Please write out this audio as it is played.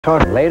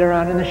Later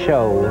on in the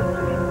show,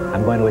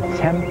 I'm going to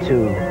attempt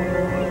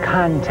to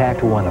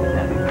contact one of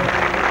them.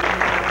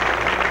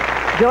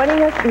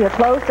 Joining us via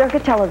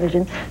closed-circuit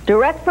television,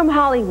 direct from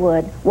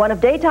Hollywood, one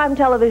of daytime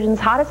television's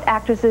hottest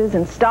actresses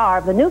and star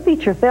of the new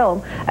feature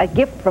film, A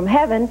Gift from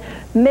Heaven,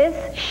 Miss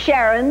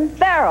Sharon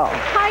Farrell.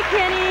 Hi,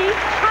 Kenny.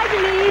 Hi,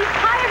 Denise.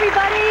 Hi,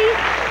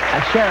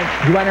 everybody.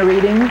 Sharon, do you want a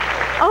reading?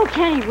 Oh,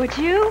 Kenny, would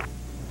you?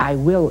 I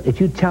will, if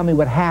you tell me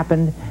what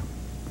happened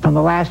from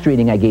the last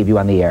reading I gave you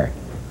on the air.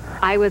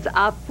 I was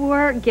up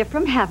for Gift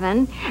from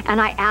Heaven, and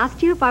I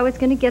asked you if I was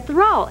going to get the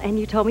role, and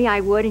you told me I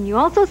would, and you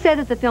also said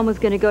that the film was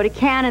going to go to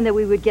Cannes and that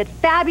we would get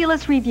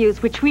fabulous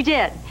reviews, which we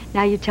did.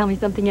 Now you tell me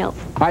something else.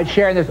 All right,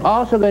 Sharon, there's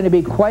also going to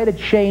be quite a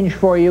change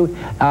for you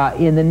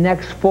in the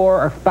next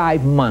 4 or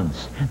 5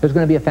 months. There's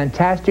going to be a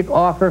fantastic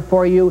offer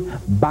for you.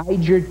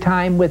 Bide your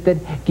time with it.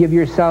 Give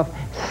yourself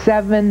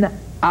 7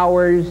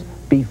 hours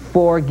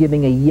before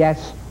giving a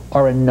yes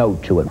or a no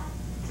to it.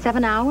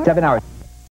 7 hours? 7 hours.